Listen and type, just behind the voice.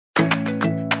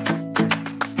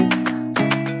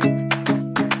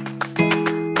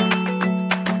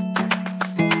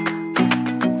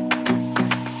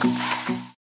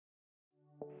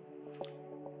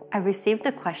I received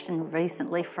a question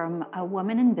recently from a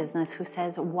woman in business who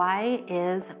says, why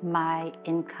is my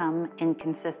income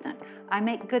inconsistent? I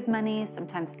make good money,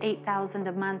 sometimes $8,000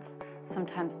 a month,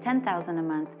 sometimes $10,000 a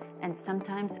month, and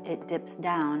sometimes it dips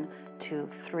down to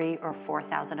 $3,000 or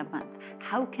 $4,000 a month.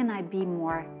 How can I be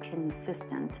more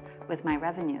consistent with my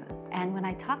revenues? And when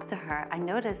I talked to her, I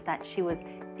noticed that she was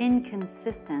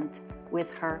inconsistent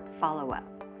with her follow-up.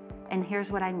 And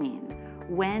here's what I mean.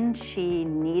 When she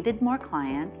needed more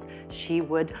clients, she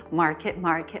would market,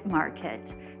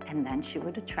 and then she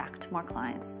would attract more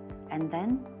clients, and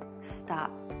then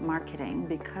stop marketing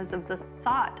because of the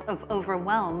thought of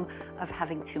overwhelm of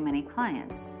having too many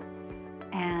clients.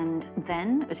 And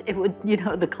then it would,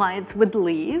 the clients would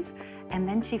leave, and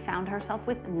then she found herself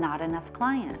with not enough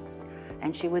clients.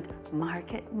 And she would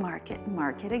market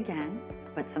again,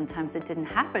 but sometimes it didn't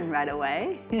happen right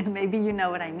away. Maybe you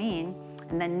know what I mean.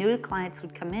 And then new clients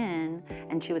would come in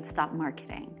and she would stop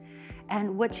marketing.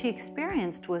 And what she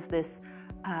experienced was this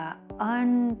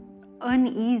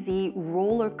uneasy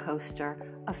roller coaster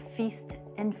of feast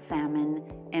and famine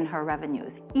in her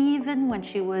revenues, even when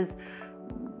she was,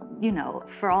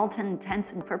 for all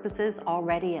intents and purposes,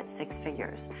 already at 6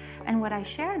 figures. And what I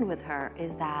shared with her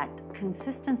is that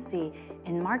consistency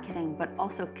in marketing, but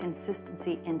also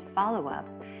consistency in follow-up,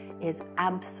 is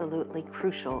absolutely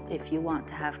crucial if you want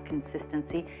to have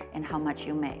consistency in how much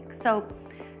you make. So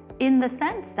in the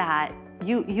sense that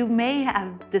you may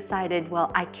have decided,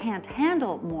 well, I can't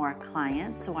handle more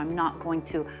clients, so I'm not going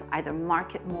to either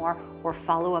market more or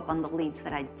follow up on the leads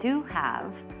that I do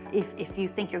have. If you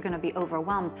think you're going to be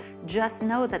overwhelmed, just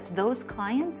know that those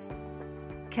clients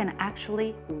can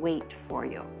actually wait for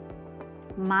you.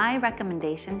 My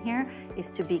recommendation here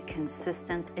is to be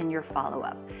consistent in your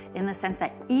follow-up, in the sense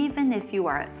that even if you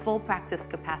are at full practice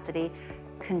capacity,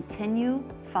 continue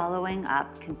following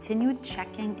up, continue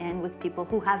checking in with people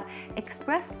who have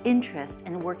expressed interest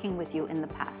in working with you in the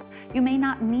past. You may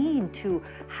not need to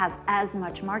have as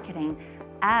much marketing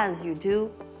as you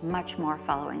do much more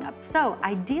following up. So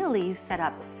ideally, you set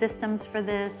up systems for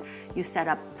this, you set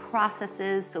up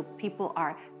processes so people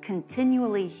are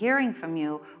continually hearing from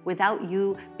you without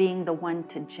you being the one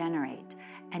to generate.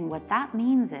 And what that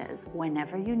means is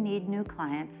whenever you need new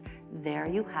clients, there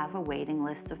you have a waiting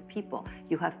list of people.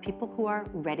 You have people who are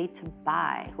ready to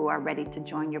buy, who are ready to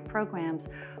join your programs,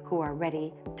 who are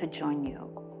ready to join you.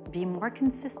 Be more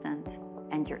consistent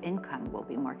and your income will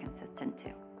be more consistent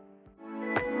too.